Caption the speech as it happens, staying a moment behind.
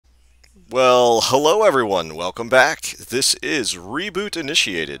Well, hello everyone, welcome back. This is Reboot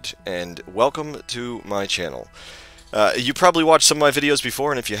Initiated, and welcome to my channel. You probably watched some of my videos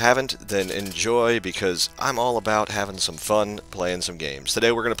before, and if you haven't, then enjoy, because I'm all about having some fun playing some games.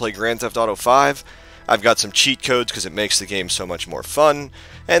 Today we're going to play Grand Theft Auto 5. I've got some cheat codes because it makes the game so much more fun,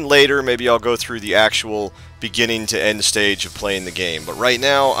 and later maybe I'll go through the actual beginning to end stage of playing the game. But right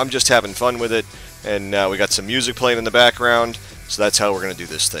now, I'm just having fun with it, and we got some music playing in the background, so that's how we're going to do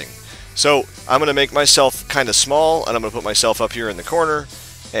this thing. So I'm going to make myself kind of small, and I'm going to put myself up here in the corner,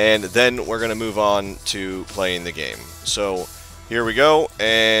 and then we're going to move on to playing the game. So here we go,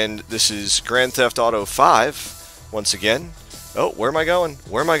 and this is Grand Theft Auto 5 once again. Oh, where am I going?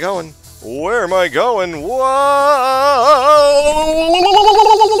 Where am I going? Where am I going? Whoa!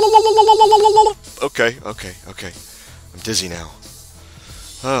 Okay. I'm dizzy now.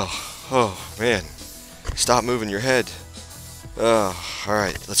 Oh, man. Stop moving your head.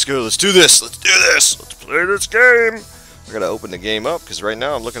 Alright, let's go. Let's do this. Let's play this game. We're going to open the game up, because right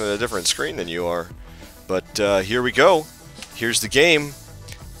now I'm looking at a different screen than you are. But here we go. Here's the game.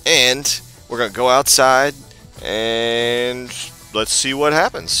 And we're going to go outside, and let's see what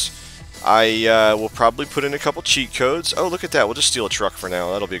happens. I will probably put in a couple cheat codes. Oh, look at that. We'll just steal a truck for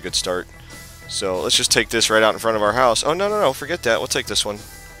now. That'll be a good start. So let's just take this right out in front of our house. Oh, no. Forget that. We'll take this one.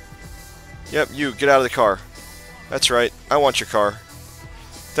 Yep, you. Get out of the car. That's right. I want your car.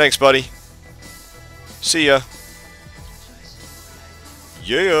 Thanks, buddy. See ya.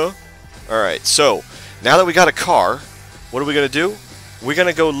 Yeah. Alright, so, now that we got a car, what are we going to do? We're going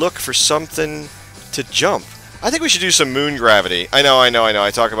to go look for something to jump. I think we should do some moon gravity. I know.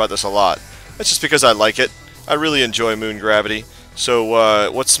 I talk about this a lot. That's just because I like it. I really enjoy moon gravity.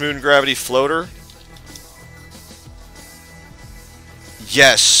 So, what's moon gravity? Floater?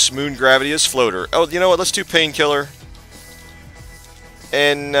 Yes, moon gravity is floater. Oh, you know what? Let's do painkiller.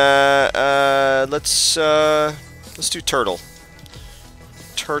 And let's do turtle.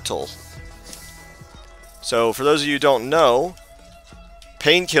 Turtle. So for those of you who don't know,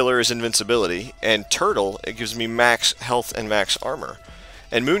 painkiller is invincibility, and turtle, it gives me max health and max armor.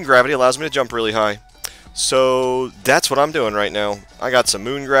 And moon gravity allows me to jump really high. So that's what I'm doing right now. I got some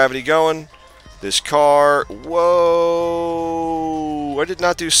moon gravity going. This car, whoa! I did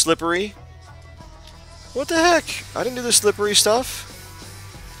not do slippery. What the heck? I didn't do the slippery stuff.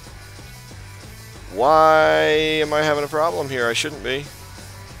 Why am I having a problem here? I shouldn't be.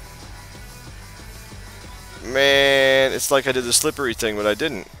 Man, it's like I did the slippery thing, but I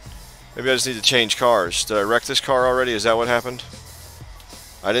didn't. Maybe I just need to change cars. Did I wreck this car already? Is that what happened?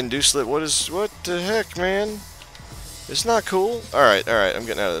 I didn't do slip. What the heck, man? It's not cool. Alright, I'm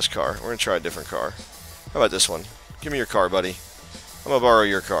getting out of this car. We're gonna try a different car. How about this one? Give me your car, buddy. I'm gonna borrow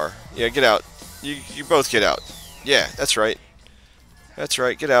your car. Yeah, get out. You both get out. Yeah, that's right. That's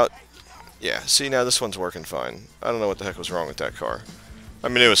right, get out. Yeah, see, now this one's working fine. I don't know what the heck was wrong with that car. I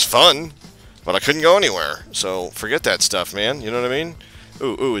mean, it was fun, but I couldn't go anywhere. So, forget that stuff, man. You know what I mean?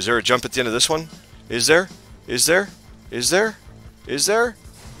 Ooh, is there a jump at the end of this one? Is there? Is there? Is there? Is there?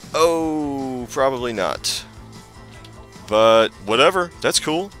 Oh, probably not. But, whatever. That's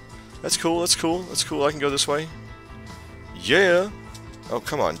cool. That's cool. I can go this way. Yeah. Oh,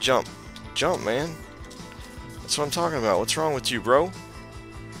 come on. Jump. Jump, man. That's what I'm talking about. What's wrong with you, bro?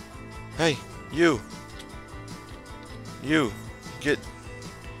 Hey, you. You. Get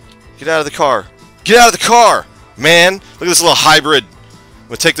out of the car. Get out of the car! Man, look at this little hybrid. I'm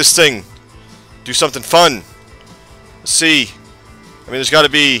gonna take this thing. Do something fun. Let's see. I mean, there's got to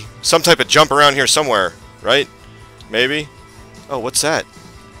be some type of jump around here somewhere, right? Maybe? Oh, what's that?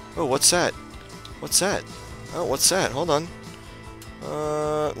 Oh, what's that? What's that? Oh, what's that? Hold on.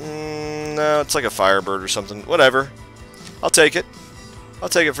 No, it's like a Firebird or something. Whatever. I'll take it. I'll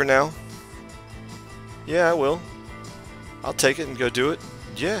take it for now. Yeah, I will. I'll take it and go do it.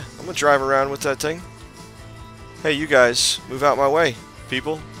 Yeah, I'm gonna drive around with that thing. Hey, you guys, move out my way,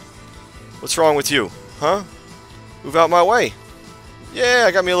 people. What's wrong with you? Huh? Move out my way. Yeah,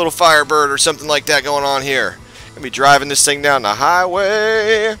 I got me a little Firebird or something like that going on here. Gonna be driving this thing down the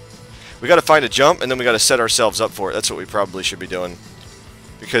highway. We gotta find a jump, and then we gotta set ourselves up for it. That's what we probably should be doing.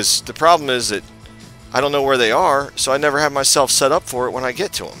 Because the problem is that I don't know where they are, so I never have myself set up for it when I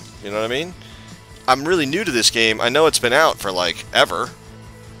get to them. You know what I mean? I'm really new to this game. I know it's been out for, like, ever.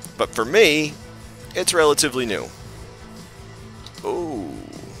 But for me, it's relatively new. Ooh.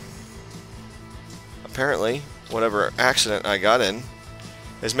 Apparently, whatever accident I got in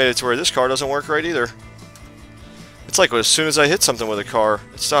has made it to where this car doesn't work right either. It's like as soon as I hit something with a car,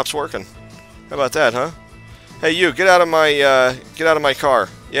 it stops working. How about that, huh? Hey, you, get out of my car.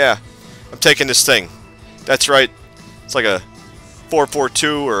 Yeah, I'm taking this thing. That's right. It's like a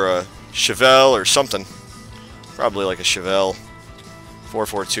 442 or a Chevelle or something. Probably like a Chevelle.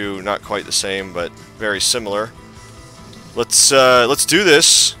 442, not quite the same, but very similar. Let's do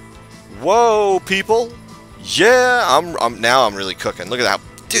this. Whoa, people! Yeah, I'm really cooking. Look at that,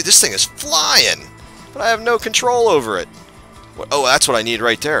 dude. This thing is flying, but I have no control over it. Oh, that's what I need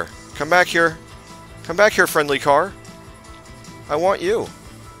right there. Come back here. Come back here, friendly car. I want you.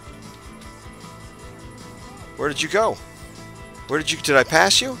 Where did you go? Did I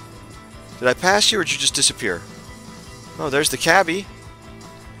pass you? Did I pass you or did you just disappear? Oh, there's the cabbie.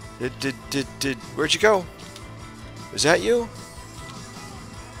 Where'd you go? Is that you?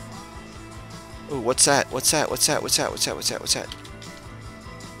 Oh, what's that? What's that?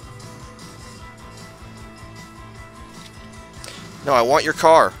 No, I want your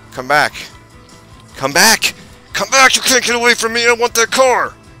car. Come back. Come back! Come back! You can't get away from me! I want that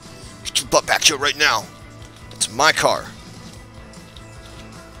car! Get your butt back here right now. It's my car.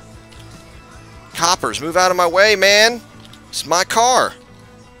 Coppers, move out of my way, man! It's my car.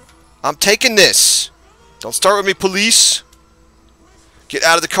 I'm taking this. Don't start with me, police. Get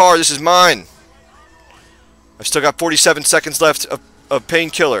out of the car. This is mine. I've still got 47 seconds left of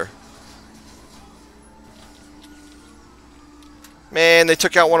painkiller. Man, they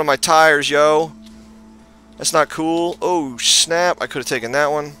took out one of my tires, yo. That's not cool. Oh, snap. I could have taken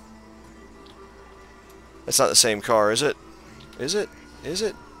that one. That's not the same car, is it? Is it? Is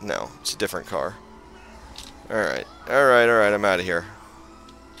it? No, it's a different car. Alright. Alright, alright. I'm out of here.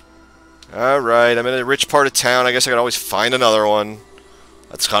 Alright, I'm in a rich part of town. I guess I could always find another one.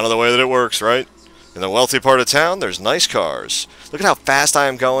 That's kind of the way that it works, right? In the wealthy part of town, there's nice cars. Look at how fast I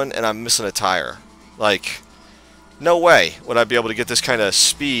am going, and I'm missing a tire. Like, no way would I be able to get this kind of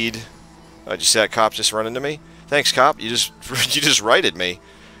speed. Oh, did you see that cop just run into me? Thanks, cop. You just righted me.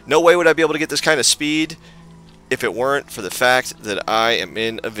 No way would I be able to get this kind of speed if it weren't for the fact that I am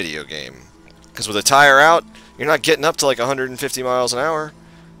in a video game. Because with a tire out, you're not getting up to like 150 miles an hour.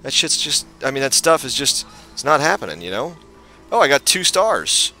 That shit's just, I mean, that stuff is just, it's not happening, you know? Oh, I got 2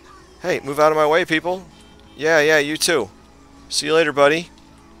 stars. Hey, move out of my way, people. Yeah, you too. See you later, buddy.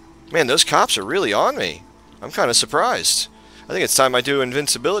 Man, those cops are really on me. I'm kind of surprised. I think it's time I do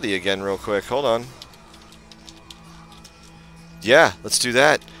invincibility again real quick. Hold on. Yeah, let's do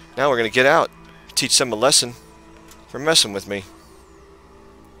that. Now we're going to get out. Teach them a lesson for messing with me.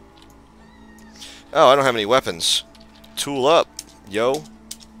 Oh, I don't have any weapons. Tool up, yo.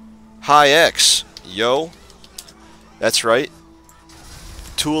 High X, yo. That's right.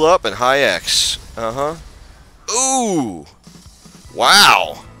 Tool up and high X. Uh-huh. Ooh!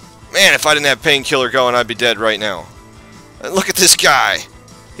 Wow! Man, if I didn't have painkiller going, I'd be dead right now. And look at this guy.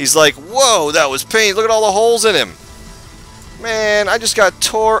 He's like, whoa, that was pain. Look at all the holes in him. Man, I just got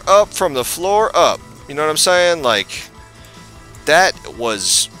tore up from the floor up. You know what I'm saying? Like, that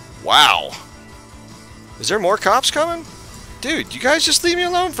was... wow. Is there more cops coming? Dude, you guys just leave me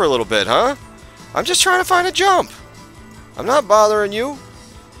alone for a little bit, huh? I'm just trying to find a jump. I'm not bothering you.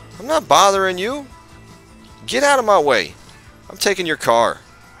 I'm not bothering you. Get out of my way. I'm taking your car.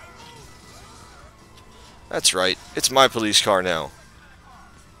 That's right. It's my police car now.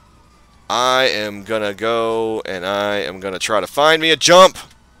 I am gonna go and I am gonna try to find me a jump.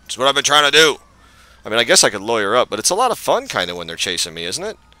 That's what I've been trying to do. I mean, I guess I could lawyer up, but it's a lot of fun kind of when they're chasing me, isn't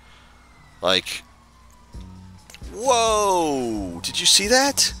it? Like... whoa! Did you see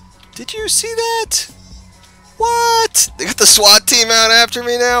that? Did you see that? What? They got the SWAT team out after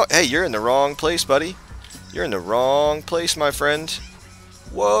me now? Hey, you're in the wrong place, buddy. You're in the wrong place, my friend.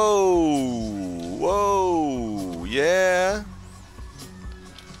 Whoa! Whoa! Yeah.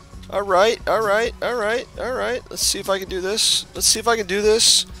 Alright, alright, alright, alright. Let's see if I can do this. Let's see if I can do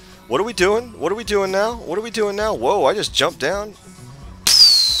this. What are we doing? What are we doing now? What are we doing now? Whoa, I just jumped down.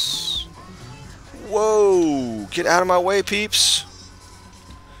 Whoa! Get out of my way, peeps.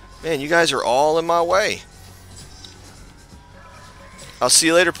 Man, you guys are all in my way. I'll see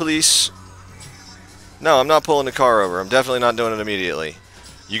you later, police. No, I'm not pulling the car over. I'm definitely not doing it immediately.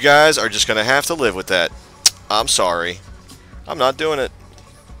 You guys are just going to have to live with that. I'm sorry. I'm not doing it.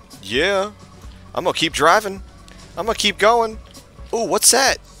 Yeah. I'm going to keep driving. I'm going to keep going. Ooh, what's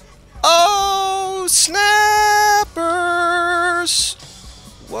that? Oh, snappers!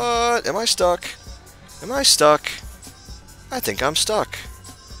 What? Am I stuck? Am I stuck? I think I'm stuck.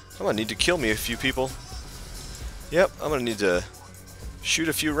 I'm going to need to kill me a few people. Yep, I'm going to need to shoot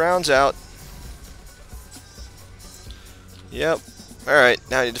a few rounds out. Yep. Alright,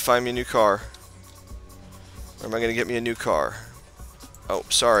 now I need to find me a new car. Where am I going to get me a new car? Oh,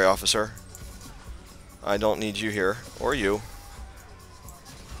 sorry, officer. I don't need you here. Or you.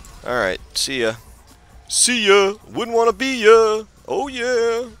 Alright, see ya. See ya! Wouldn't want to be ya! Oh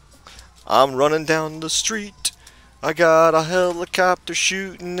yeah! I'm running down the street. I got a helicopter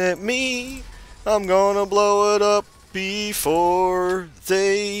shooting at me. I'm gonna blow it up before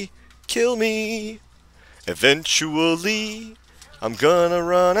they kill me. Eventually, I'm gonna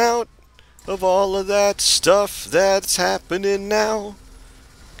run out of all of that stuff that's happening now.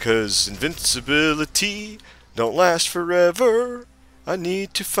 'Cause invincibility don't last forever. I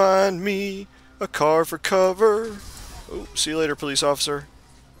need to find me a car for cover. Oh, see you later, police officer.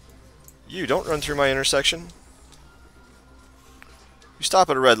 You don't run through my intersection. You stop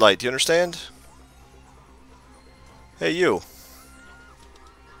at a red light, do you understand? Hey, you.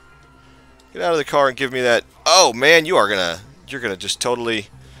 Get out of the car and give me that. Oh, man, you're gonna just totally.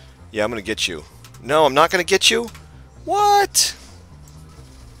 Yeah, I'm gonna get you. No, I'm not gonna get you? What?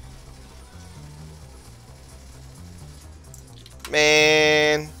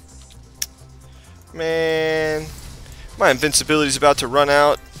 Man. My invincibility's about to run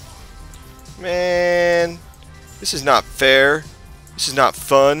out. Man. This is not fair. This is not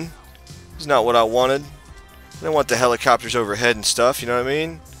fun. This is not what I wanted. I don't want the helicopters overhead and stuff, you know what I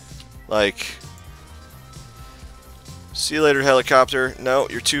mean? Like, see you later, helicopter. No,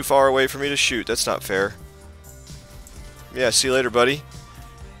 you're too far away for me to shoot. That's not fair. Yeah, see you later, buddy.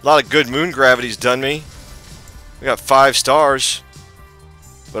 A lot of good moon gravity's done me. I got 5 stars.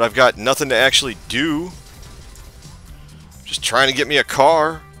 But I've got nothing to actually do. Just trying to get me a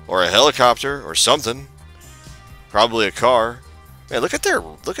car. Or a helicopter. Or something. Probably a car. Man, look at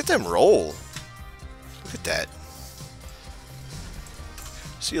them roll. Look at that.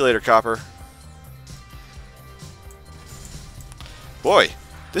 See you later, copper. Boy,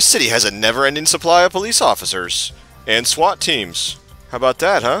 this city has a never-ending supply of police officers. And SWAT teams. How about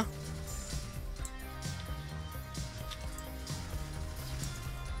that, huh?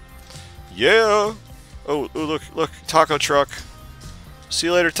 Yeah. Oh, look, taco truck. See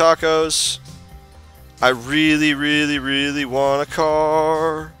you later, tacos. I really, really, really want a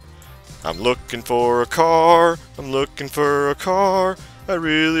car. I'm looking for a car. I'm looking for a car. I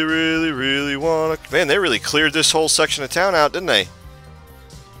really, really, really want a... Man, they really cleared this whole section of town out, didn't they?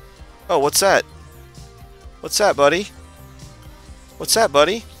 Oh, what's that? What's that, buddy? What's that,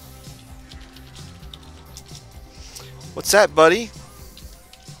 buddy? What's that, buddy?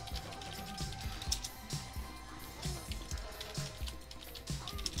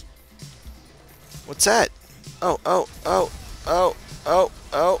 What's that? Oh.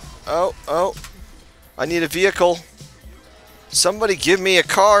 I need a vehicle. Somebody give me a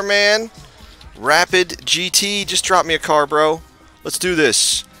car, man. Rapid GT, just drop me a car, bro. Let's do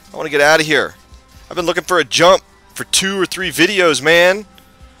this. I want to get out of here. I've been looking for a jump for 2 or 3 videos, man.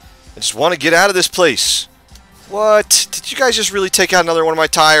 I just want to get out of this place. What? Did you guys just really take out another one of my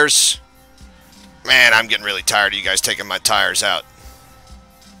tires? Man, I'm getting really tired of you guys taking my tires out.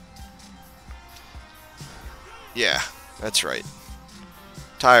 Yeah, that's right.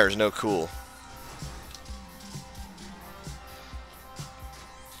 Tires, no cool.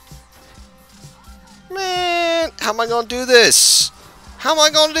 Man, how am I going to do this? How am I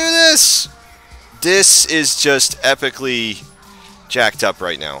going to do this? This is just epically jacked up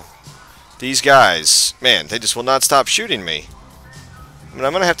right now. These guys, man, they just will not stop shooting me. I mean,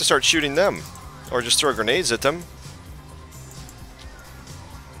 I'm going to have to start shooting them. Or just throw grenades at them.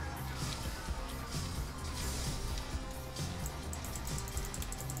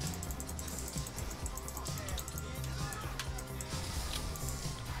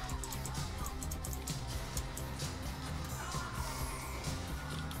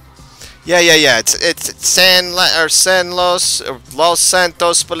 Yeah. It's Los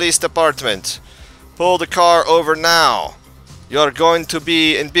Santos Police Department. Pull the car over now. You're going to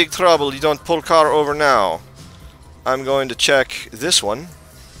be in big trouble. You don't pull car over now. I'm going to check this one.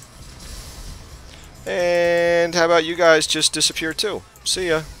 And how about you guys just disappear too? See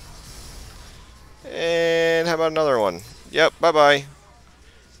ya. And how about another one? Yep, bye-bye.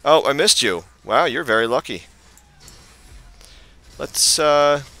 Oh, I missed you. Wow, you're very lucky. Let's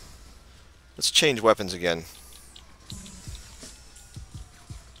change weapons again.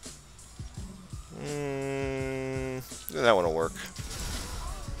 That one will work.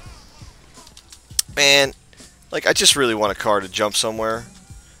 Man, like, I just really want a car to jump somewhere.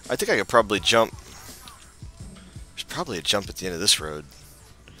 I think I could probably jump. There's probably a jump at the end of this road.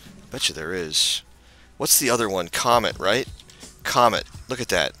 Bet you there is. What's the other one? Comet, right? Comet. Look at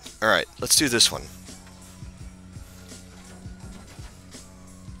that. Alright, let's do this one.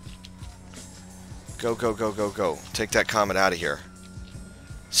 Go. Take that comet out of here.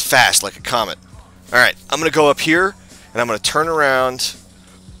 It's fast like a comet. Alright, I'm going to go up here, and I'm going to turn around.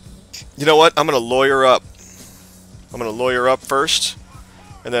 You know what? I'm going to lawyer up. I'm going to lawyer up first,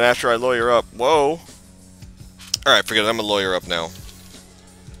 And then after I lawyer up, whoa. Alright, forget it, I'm gonna lawyer up now.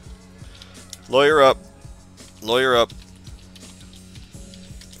 Lawyer up. Lawyer up.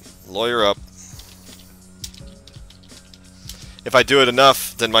 Lawyer up. If I do it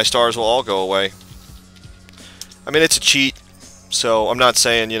enough, then my stars will all go away. I mean, it's a cheat, so I'm not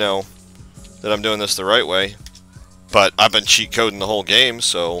saying, you know, that I'm doing this the right way. But I've been cheat coding the whole game,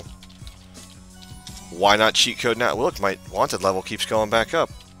 so why not cheat code now? Look, my wanted level keeps going back up.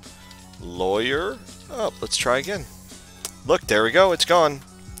 Lawyer up. Let's try again. Look, there we go. It's gone.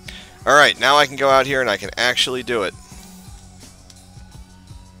 Alright, now I can go out here and I can actually do it.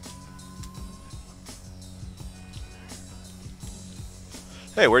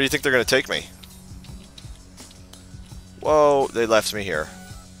 Hey, where do you think they're going to take me? Whoa, they left me here.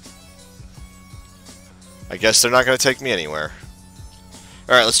 I guess they're not going to take me anywhere.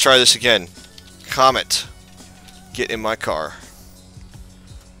 Alright, let's try this again. Comet. Get in my car.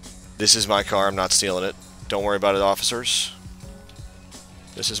 This is my car. I'm not stealing it. Don't worry about it, officers.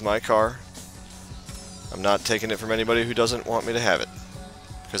 This is my car. I'm not taking it from anybody who doesn't want me to have it.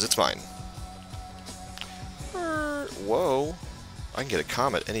 Because it's mine. Whoa. I can get a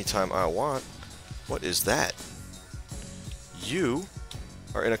Comet anytime I want. What is that? You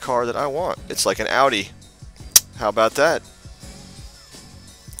are in a car that I want. It's like an Audi. How about that?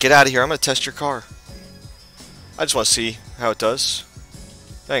 Get out of here. I'm going to test your car. I just want to see how it does.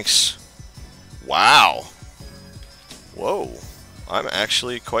 Thanks. Wow. Whoa. I'm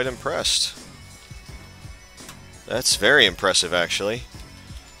actually quite impressed. That's very impressive, actually.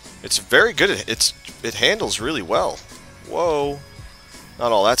 It's very good. It handles really well. Whoa.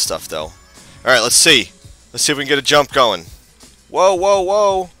 Not all that stuff, though. Alright, let's see. Let's see if we can get a jump going. Whoa, whoa,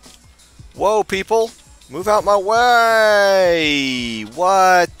 whoa. Whoa, people. Move out my way.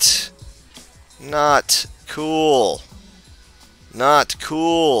 What? Not cool. Not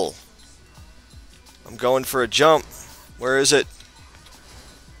cool. I'm going for a jump. Where is it?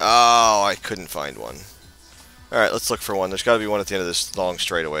 Oh, I couldn't find one. Alright, let's look for one. There's got to be one at the end of this long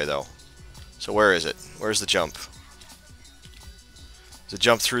straightaway, though. So where is it? Where's the jump? Is it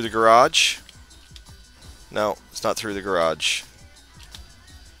jump through the garage? No, it's not through the garage.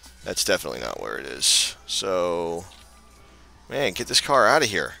 That's definitely not where it is. So, man, get this car out of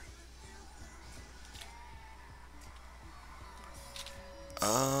here.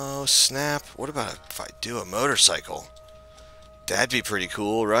 Oh, snap. What about if I do a motorcycle? That'd be pretty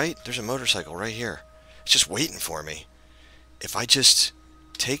cool, right? There's a motorcycle right here. It's just waiting for me. If I just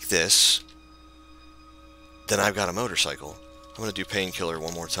take this, then I've got a motorcycle. I'm going to do Painkiller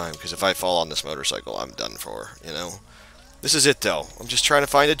one more time, because if I fall on this motorcycle, I'm done for, you know? This is it, though. I'm just trying to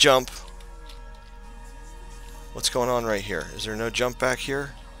find a jump. What's going on right here? Is there no jump back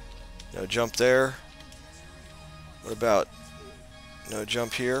here? No jump there? What about no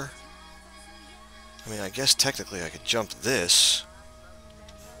jump here? I mean, I guess technically I could jump this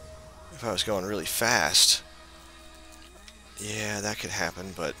if I was going really fast. Yeah, that could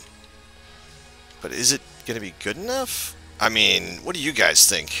happen, but is it going to be good enough? I mean, what do you guys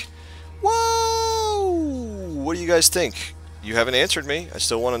think? Whoa! What do you guys think? You haven't answered me. I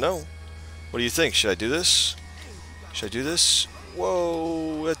still want to know. What do you think? Should I do this? Should I do this?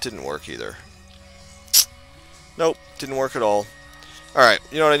 Whoa, that didn't work either. Nope, didn't work at all. Alright,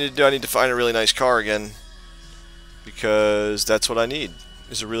 you know what I need to do? I need to find a really nice car again. Because that's what I need,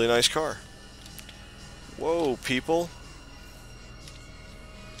 is a really nice car. Whoa, people.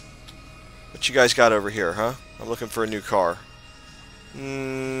 What you guys got over here, huh? I'm looking for a new car.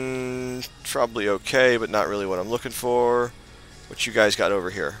 Probably okay, but not really what I'm looking for. What you guys got over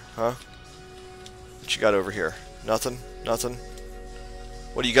here, huh? What you got over here? Nothing? Nothing?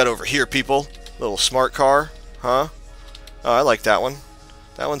 What do you got over here, people? Little smart car, huh? Oh, I like that one.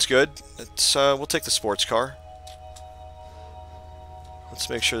 That one's good. It's we'll take the sports car. Let's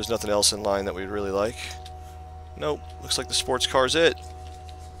make sure there's nothing else in line that we'd really like. Nope. Looks like the sports car's it.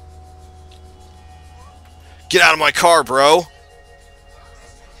 Get out of my car, bro!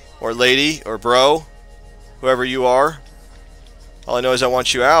 Or lady, or bro. Whoever you are. All I know is I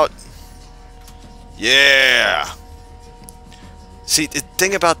want you out. Yeah! See, the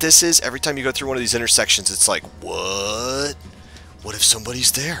thing about this is, every time you go through one of these intersections, it's like, what? What if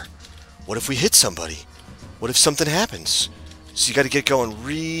somebody's there? What if we hit somebody? What if something happens? So you gotta get going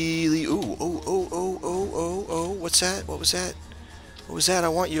really... Ooh, oh, oh, oh, oh, oh, oh. What's that? What was that? What was that? I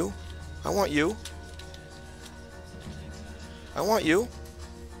want you. I want you. I want you.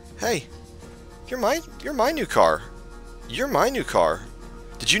 Hey. You're my new car. You're my new car.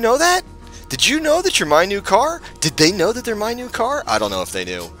 Did you know that? Did you know that you're my new car? Did they know that they're my new car? I don't know if they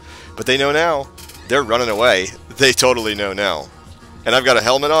knew. But they know now. They're running away. They totally know now. And I've got a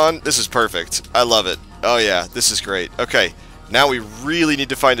helmet on. This is perfect. I love it. Oh yeah, this is great. Okay, now we really need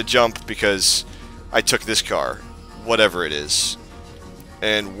to find a jump because I took this car. Whatever it is.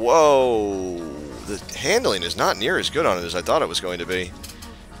 And whoa, the handling is not near as good on it as I thought it was going to be.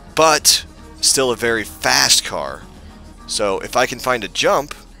 But still a very fast car. So if I can find a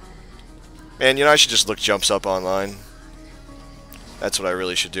jump, man, you know, I should just look jumps up online. That's what I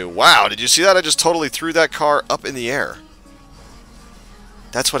really should do. Wow, did you see that? I just totally threw that car up in the air.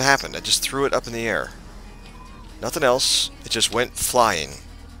 That's what happened. I just threw it up in the air. Nothing else. It just went flying.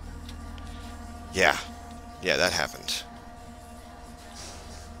 Yeah. Yeah, that happened.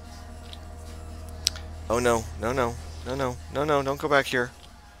 Oh no. No, no. No, no. No, no. Don't go back here.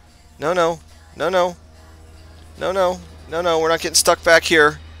 No, no. No, no. No, no. No, no. We're not getting stuck back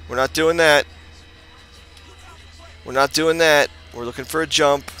here. We're not doing that. We're not doing that. We're looking for a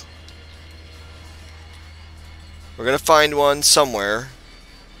jump. We're going to find one somewhere.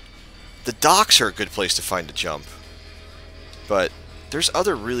 The docks are a good place to find a jump. But there's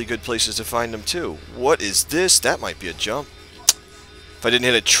other really good places to find them too. What is this? That might be a jump. If I didn't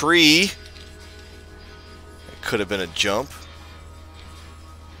hit a tree, it could have been a jump.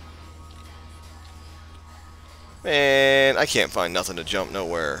 Man, I can't find nothing to jump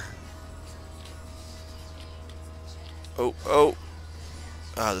nowhere. Oh, oh.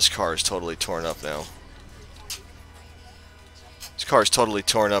 Ah, this car is totally torn up now. This car is totally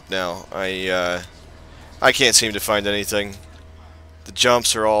torn up now. I can't seem to find anything. The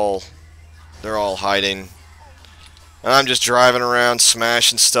jumps are all... they're all hiding. And I'm just driving around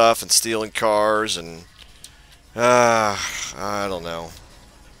smashing stuff and stealing cars and... I don't know.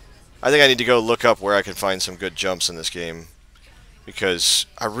 I think I need to go look up where I can find some good jumps in this game. Because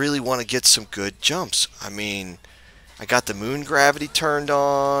I really want to get some good jumps. I mean, I got the moon gravity turned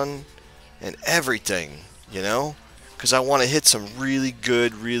on and everything, you know? Because I want to hit some really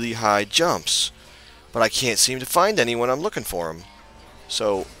good, really high jumps. But I can't seem to find any when I'm looking for them.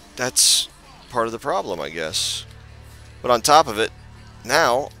 So that's part of the problem, I guess. But on top of it,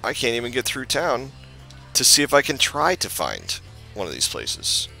 now I can't even get through town to see if I can try to find one of these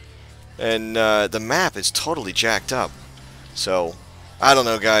places. And the map is totally jacked up. So, I don't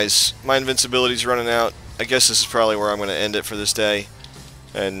know, guys. My invincibility's running out. I guess this is probably where I'm going to end it for this day.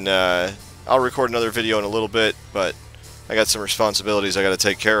 And I'll record another video in a little bit, but I got some responsibilities I got to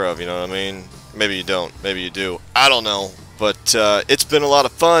take care of, you know what I mean? Maybe you don't. Maybe you do. I don't know. But it's been a lot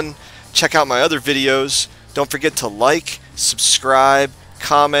of fun. Check out my other videos. Don't forget to like, subscribe,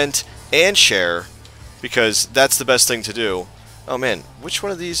 comment, and share, because that's the best thing to do. Oh man, which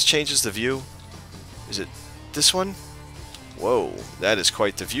one of these changes the view? Is it this one? Whoa, that is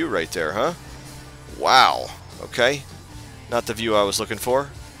quite the view right there, huh? Wow. Okay. Not the view I was looking for.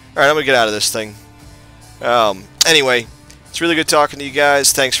 Alright, I'm going to get out of this thing. Anyway, it's really good talking to you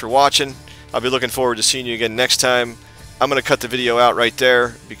guys. Thanks for watching. I'll be looking forward to seeing you again next time. I'm going to cut the video out right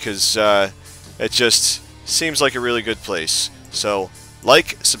there because it just seems like a really good place. So,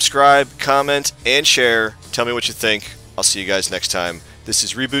 like, subscribe, comment, and share. Tell me what you think. I'll see you guys next time. This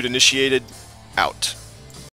is Reboot Initiated, out.